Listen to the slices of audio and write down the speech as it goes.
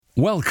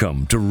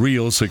Welcome to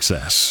Real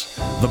Success,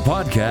 the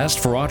podcast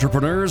for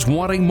entrepreneurs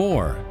wanting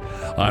more.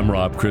 I'm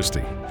Rob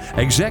Christie.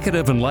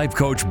 Executive and life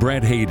coach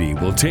Brent Haedy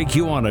will take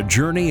you on a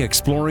journey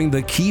exploring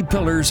the key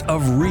pillars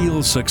of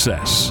real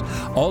success,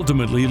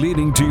 ultimately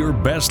leading to your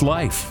best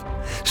life.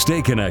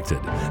 Stay connected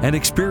and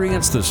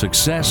experience the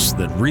success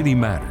that really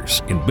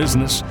matters in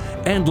business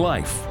and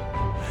life.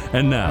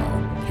 And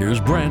now,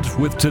 here's Brent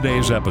with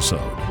today's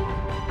episode.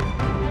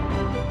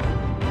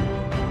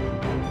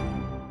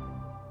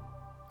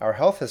 Our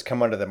health has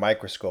come under the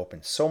microscope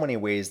in so many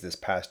ways this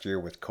past year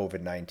with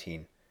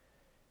COVID-19.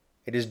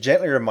 It has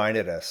gently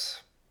reminded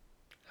us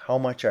how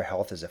much our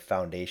health is a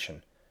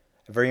foundation,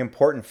 a very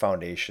important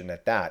foundation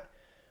at that,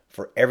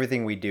 for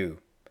everything we do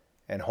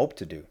and hope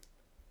to do.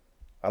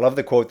 I love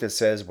the quote that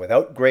says,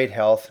 "Without great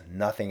health,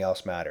 nothing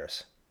else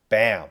matters."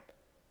 Bam!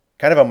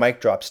 Kind of a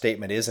mic drop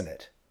statement, isn't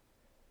it?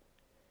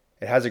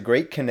 It has a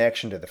great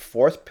connection to the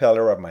fourth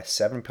pillar of my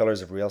 7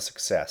 pillars of real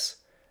success,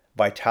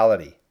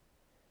 vitality.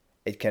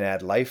 It can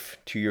add life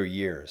to your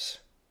years.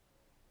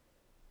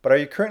 But are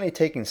you currently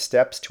taking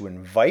steps to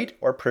invite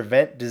or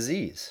prevent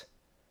disease?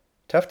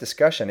 Tough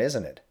discussion,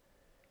 isn't it?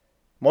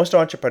 Most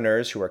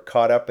entrepreneurs who are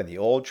caught up in the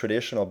old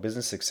traditional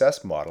business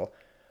success model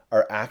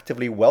are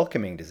actively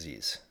welcoming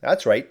disease.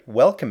 That's right,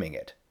 welcoming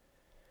it.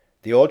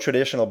 The old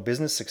traditional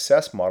business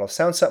success model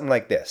sounds something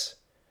like this.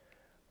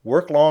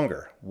 Work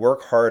longer,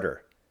 work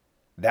harder.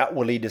 That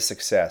will lead to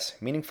success,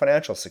 meaning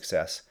financial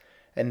success,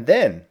 and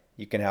then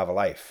you can have a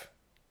life.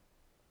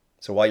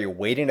 So while you're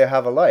waiting to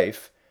have a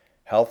life,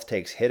 health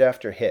takes hit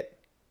after hit.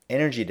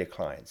 Energy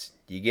declines.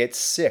 You get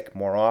sick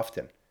more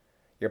often.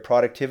 Your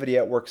productivity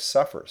at work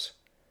suffers.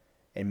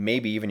 And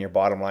maybe even your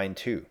bottom line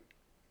too.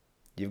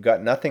 You've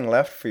got nothing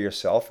left for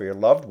yourself or your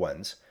loved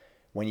ones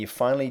when you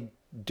finally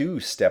do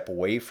step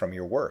away from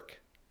your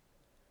work.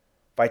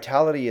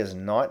 Vitality is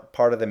not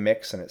part of the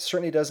mix, and it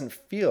certainly doesn't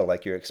feel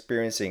like you're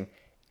experiencing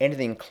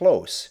anything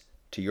close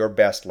to your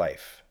best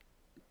life.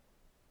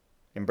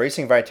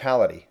 Embracing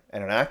vitality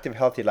and an active,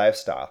 healthy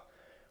lifestyle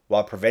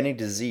while preventing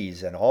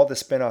disease and all the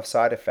spin-off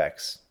side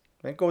effects,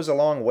 it goes a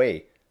long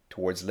way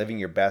towards living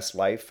your best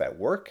life at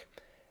work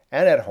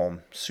and at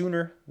home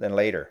sooner than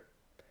later.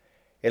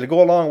 It'll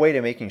go a long way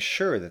to making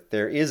sure that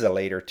there is a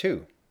later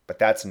too, but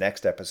that's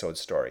next episode's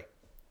story.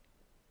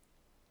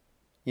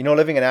 You know,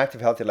 living an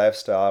active, healthy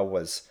lifestyle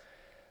was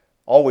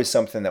always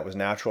something that was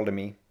natural to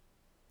me.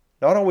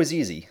 Not always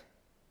easy,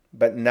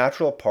 but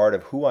natural part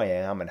of who I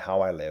am and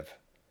how I live.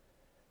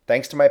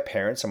 Thanks to my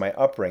parents and my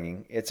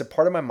upbringing, it's a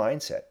part of my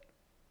mindset.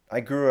 I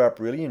grew up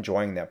really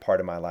enjoying that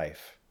part of my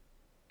life.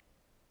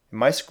 In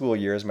my school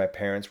years, my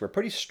parents were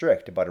pretty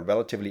strict about a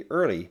relatively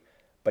early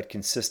but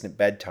consistent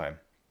bedtime.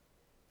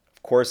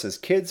 Of course, as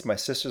kids, my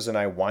sisters and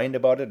I whined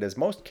about it as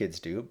most kids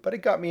do, but it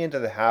got me into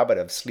the habit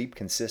of sleep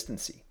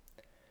consistency.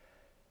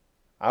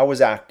 I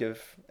was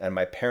active, and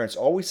my parents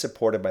always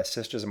supported my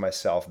sisters and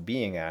myself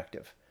being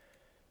active.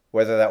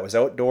 Whether that was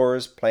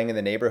outdoors, playing in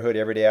the neighborhood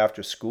every day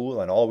after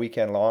school and all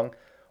weekend long,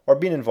 or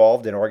being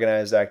involved in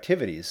organized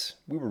activities,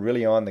 we were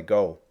really on the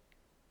go.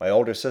 My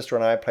older sister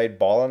and I played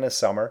ball in the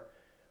summer,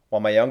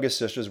 while my youngest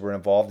sisters were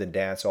involved in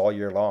dance all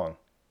year long.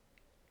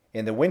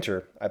 In the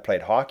winter, I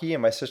played hockey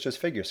and my sisters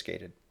figure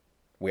skated.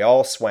 We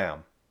all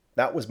swam.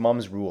 That was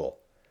Mom's rule.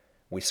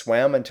 We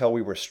swam until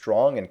we were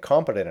strong and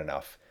competent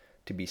enough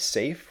to be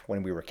safe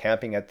when we were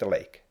camping at the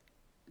lake.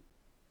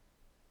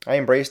 I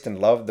embraced and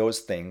loved those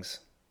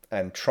things,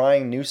 and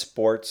trying new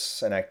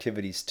sports and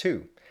activities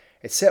too.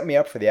 It set me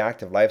up for the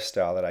active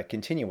lifestyle that I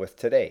continue with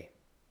today.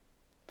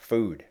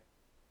 Food.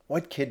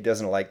 What kid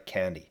doesn't like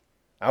candy?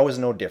 I was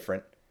no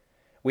different.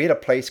 We had a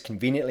place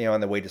conveniently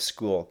on the way to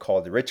school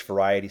called the Rich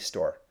Variety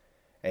Store,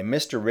 and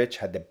Mr. Rich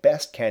had the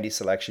best candy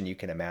selection you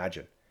can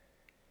imagine.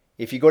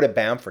 If you go to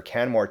Banff or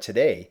Canmore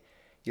today,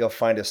 you'll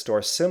find a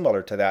store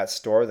similar to that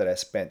store that I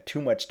spent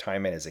too much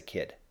time in as a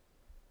kid.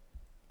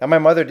 Now, my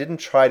mother didn't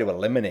try to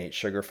eliminate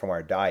sugar from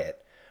our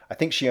diet. I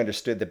think she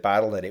understood the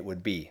battle that it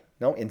would be.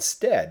 No,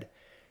 instead,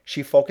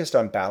 she focused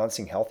on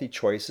balancing healthy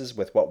choices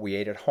with what we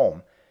ate at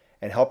home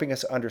and helping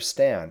us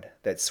understand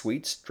that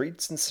sweets,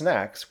 treats, and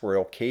snacks were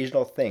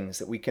occasional things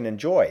that we can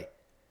enjoy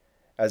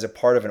as a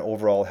part of an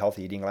overall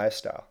healthy eating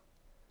lifestyle.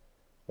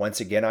 Once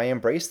again, I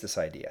embraced this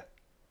idea.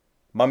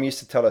 Mom used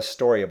to tell a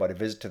story about a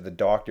visit to the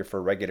doctor for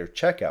a regular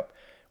checkup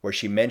where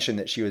she mentioned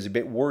that she was a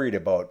bit worried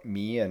about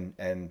me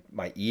and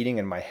my eating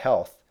and my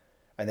health,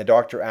 and the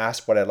doctor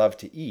asked what I loved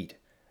to eat,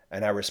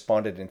 and I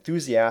responded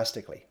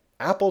enthusiastically,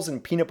 "Apples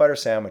and peanut butter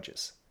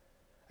sandwiches."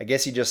 I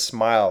guess he just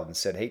smiled and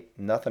said, "Hey,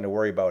 nothing to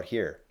worry about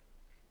here."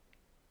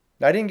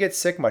 Now, I didn't get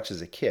sick much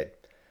as a kid.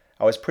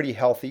 I was pretty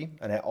healthy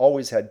and I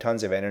always had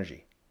tons of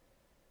energy.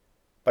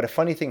 But a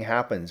funny thing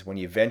happens when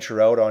you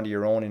venture out onto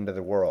your own into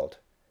the world.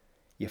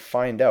 You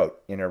find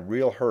out in a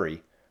real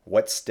hurry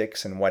what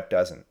sticks and what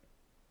doesn't.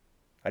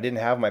 I didn't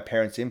have my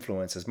parents'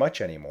 influence as much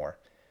anymore,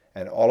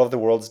 and all of the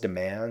world's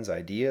demands,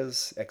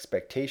 ideas,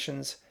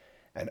 expectations,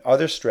 and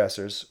other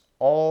stressors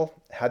all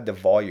had the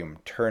volume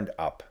turned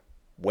up,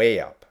 way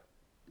up.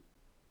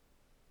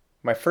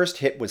 My first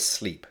hit was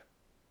sleep.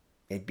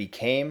 It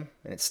became,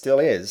 and it still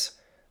is,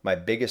 my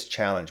biggest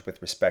challenge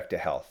with respect to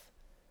health.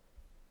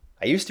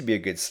 I used to be a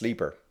good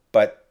sleeper,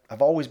 but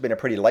I've always been a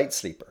pretty light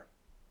sleeper.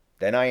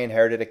 Then I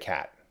inherited a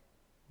cat,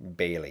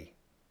 Bailey.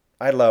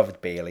 I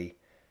loved Bailey,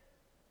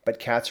 but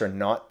cats are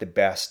not the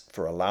best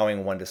for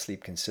allowing one to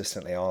sleep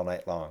consistently all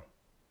night long.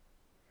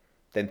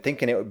 Then,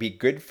 thinking it would be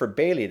good for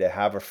Bailey to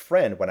have a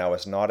friend when I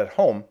was not at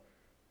home,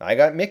 I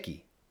got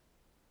Mickey.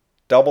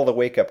 Double the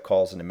wake-up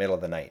calls in the middle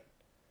of the night.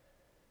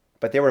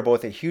 But they were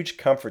both a huge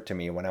comfort to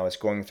me when I was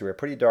going through a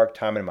pretty dark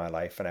time in my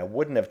life, and I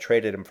wouldn't have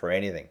traded them for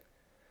anything.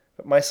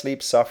 But my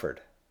sleep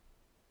suffered.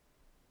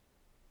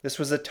 This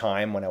was a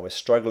time when I was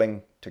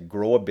struggling to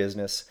grow a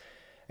business,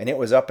 and it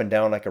was up and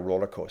down like a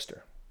roller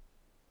coaster.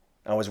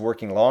 I was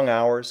working long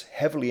hours,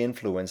 heavily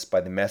influenced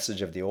by the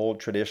message of the old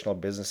traditional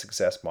business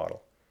success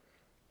model.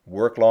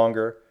 Work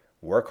longer,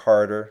 work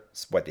harder,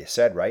 is what they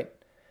said, right?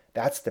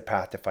 That's the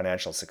path to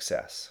financial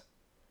success.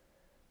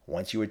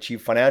 Once you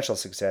achieve financial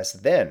success,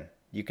 then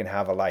you can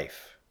have a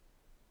life.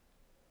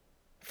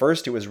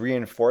 First, it was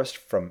reinforced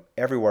from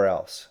everywhere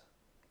else,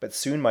 but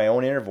soon my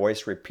own inner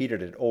voice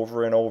repeated it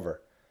over and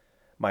over.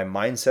 My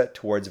mindset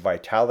towards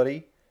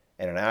vitality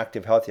and an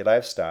active, healthy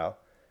lifestyle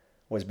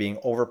was being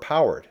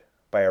overpowered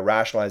by a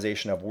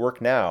rationalization of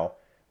work now,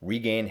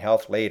 regain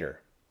health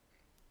later.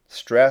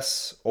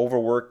 Stress,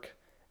 overwork,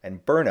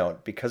 and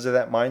burnout because of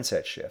that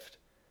mindset shift.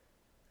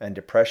 And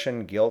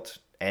depression, guilt,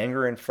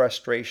 anger, and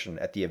frustration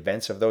at the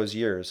events of those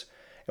years,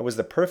 it was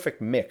the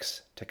perfect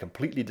mix to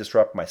completely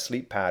disrupt my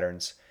sleep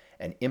patterns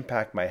and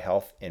impact my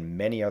health in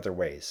many other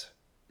ways.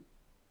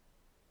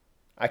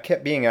 I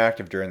kept being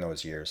active during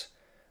those years,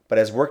 but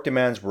as work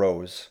demands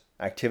rose,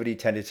 activity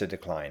tended to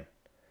decline.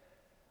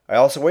 I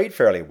also ate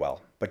fairly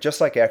well, but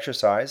just like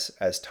exercise,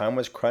 as time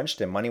was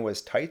crunched and money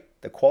was tight,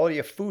 the quality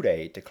of food I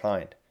ate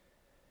declined.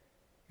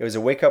 It was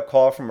a wake-up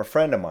call from a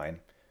friend of mine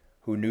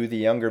who knew the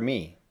younger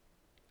me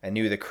and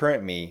knew the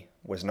current me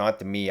was not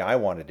the me I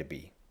wanted to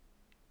be.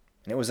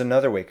 And it was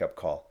another wake-up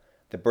call,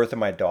 the birth of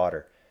my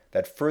daughter,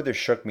 that further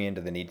shook me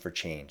into the need for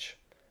change.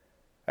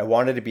 I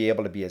wanted to be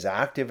able to be as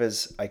active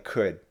as I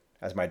could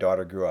as my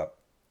daughter grew up.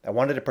 I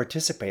wanted to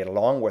participate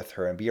along with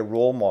her and be a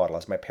role model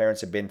as my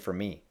parents had been for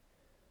me.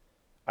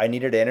 I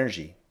needed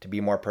energy to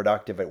be more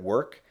productive at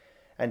work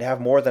and to have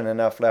more than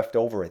enough left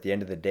over at the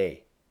end of the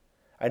day.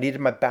 I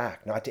needed my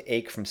back not to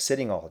ache from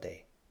sitting all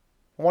day.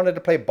 I wanted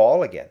to play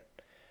ball again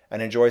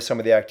and enjoy some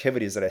of the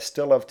activities that I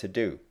still love to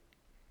do.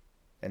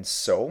 And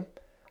so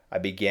I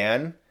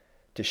began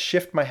to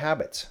shift my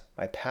habits,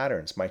 my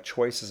patterns, my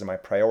choices, and my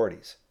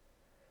priorities.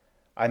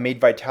 I made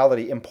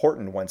vitality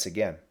important once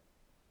again.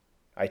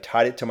 I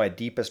tied it to my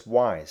deepest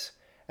whys,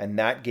 and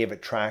that gave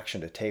it traction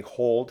to take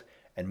hold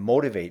and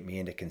motivate me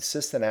into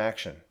consistent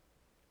action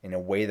in a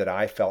way that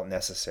I felt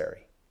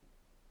necessary.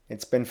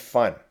 It's been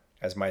fun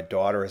as my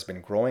daughter has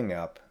been growing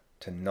up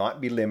to not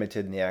be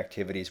limited in the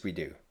activities we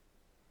do.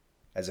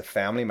 As a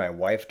family, my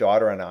wife,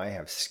 daughter, and I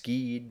have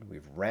skied,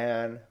 we've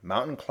ran,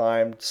 mountain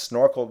climbed,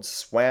 snorkeled,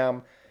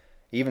 swam,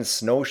 even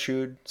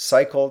snowshoed,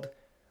 cycled,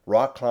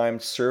 rock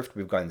climbed, surfed,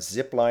 we've gone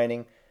zip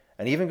lining,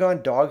 and even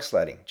gone dog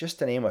sledding, just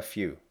to name a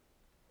few.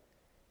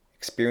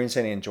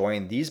 Experiencing and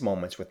enjoying these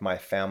moments with my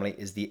family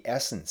is the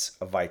essence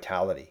of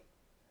vitality,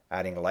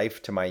 adding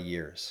life to my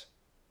years.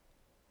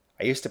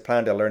 I used to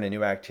plan to learn a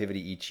new activity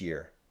each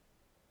year.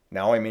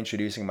 Now I'm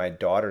introducing my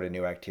daughter to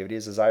new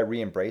activities as I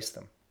re-embrace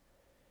them.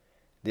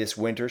 This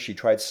winter she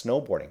tried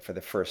snowboarding for the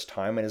first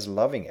time and is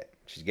loving it.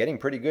 She's getting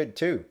pretty good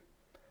too.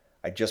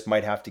 I just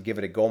might have to give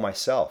it a go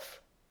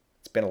myself.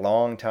 It's been a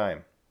long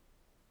time.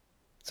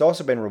 It's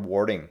also been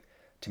rewarding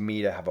to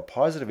me to have a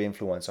positive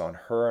influence on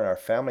her and our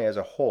family as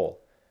a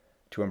whole,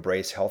 to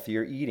embrace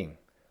healthier eating,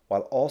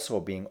 while also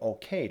being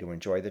okay to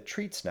enjoy the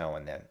treats now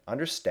and then,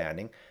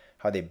 understanding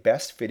how they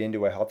best fit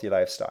into a healthy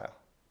lifestyle.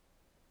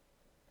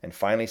 And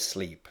finally,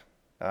 sleep.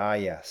 Ah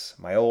yes,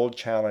 my old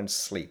challenge,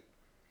 sleep.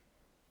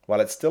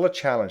 While it's still a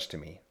challenge to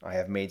me, I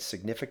have made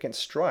significant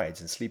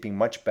strides in sleeping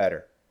much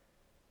better.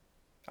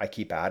 I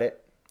keep at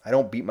it. I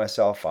don't beat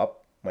myself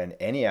up when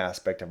any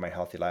aspect of my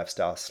healthy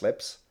lifestyle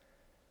slips.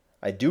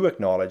 I do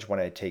acknowledge when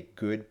I take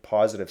good,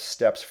 positive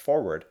steps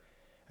forward,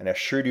 and I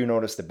sure do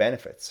notice the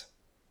benefits.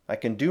 I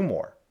can do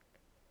more.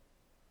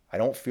 I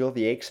don't feel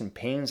the aches and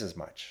pains as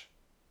much,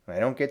 and I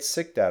don't get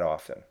sick that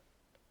often.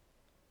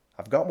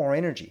 I've got more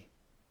energy.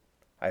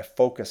 I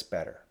focus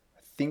better,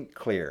 think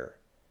clearer,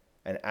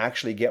 and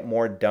actually get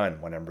more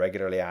done when I'm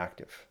regularly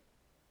active.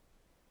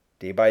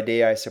 Day by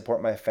day, I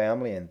support my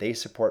family and they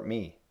support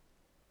me.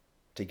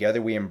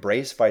 Together, we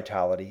embrace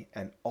vitality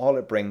and all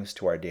it brings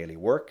to our daily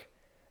work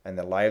and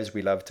the lives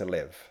we love to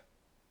live.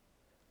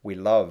 We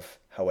love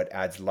how it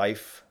adds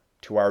life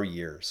to our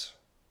years.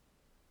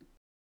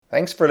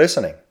 Thanks for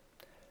listening.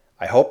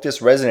 I hope this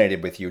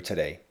resonated with you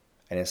today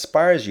and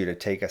inspires you to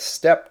take a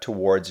step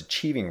towards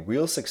achieving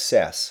real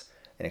success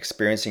and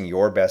experiencing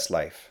your best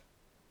life.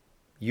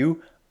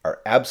 You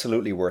are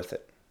absolutely worth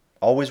it.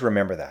 Always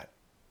remember that.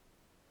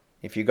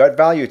 If you got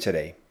value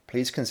today,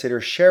 please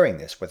consider sharing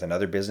this with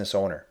another business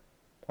owner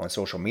on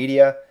social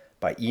media,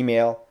 by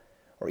email,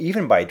 or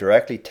even by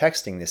directly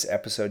texting this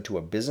episode to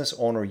a business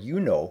owner you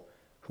know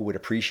who would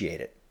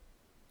appreciate it.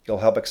 You'll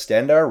help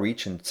extend our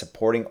reach in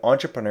supporting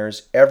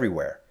entrepreneurs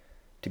everywhere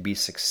to be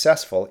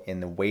successful in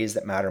the ways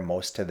that matter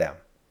most to them.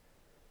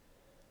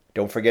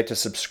 Don't forget to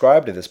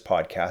subscribe to this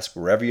podcast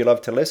wherever you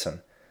love to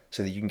listen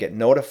so that you can get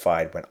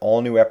notified when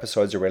all new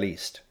episodes are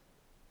released.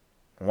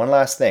 And one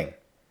last thing.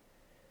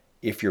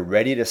 If you're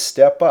ready to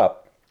step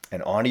up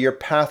and onto your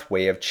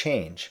pathway of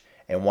change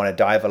and want to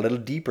dive a little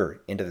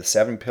deeper into the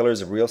 7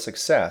 pillars of real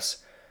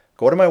success,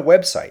 go to my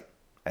website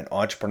at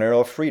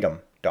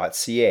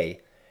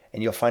entrepreneurialfreedom.ca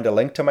and you'll find a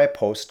link to my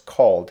post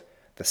called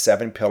The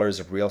 7 Pillars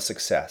of Real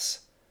Success.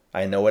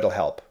 I know it'll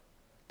help.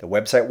 The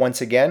website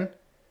once again,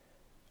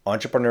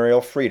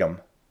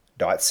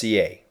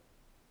 entrepreneurialfreedom.ca.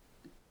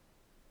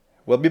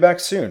 We'll be back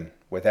soon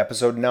with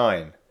episode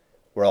 9,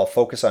 where I'll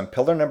focus on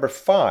pillar number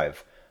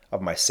 5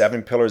 of my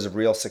 7 pillars of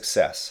real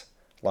success,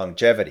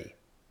 longevity.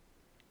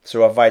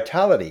 So if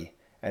vitality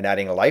and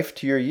adding life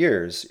to your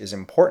years is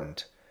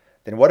important,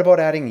 then what about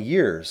adding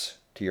years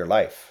to your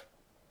life?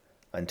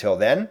 Until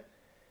then,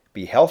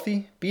 be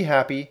healthy, be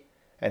happy,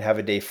 and have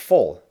a day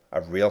full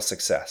of real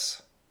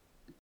success.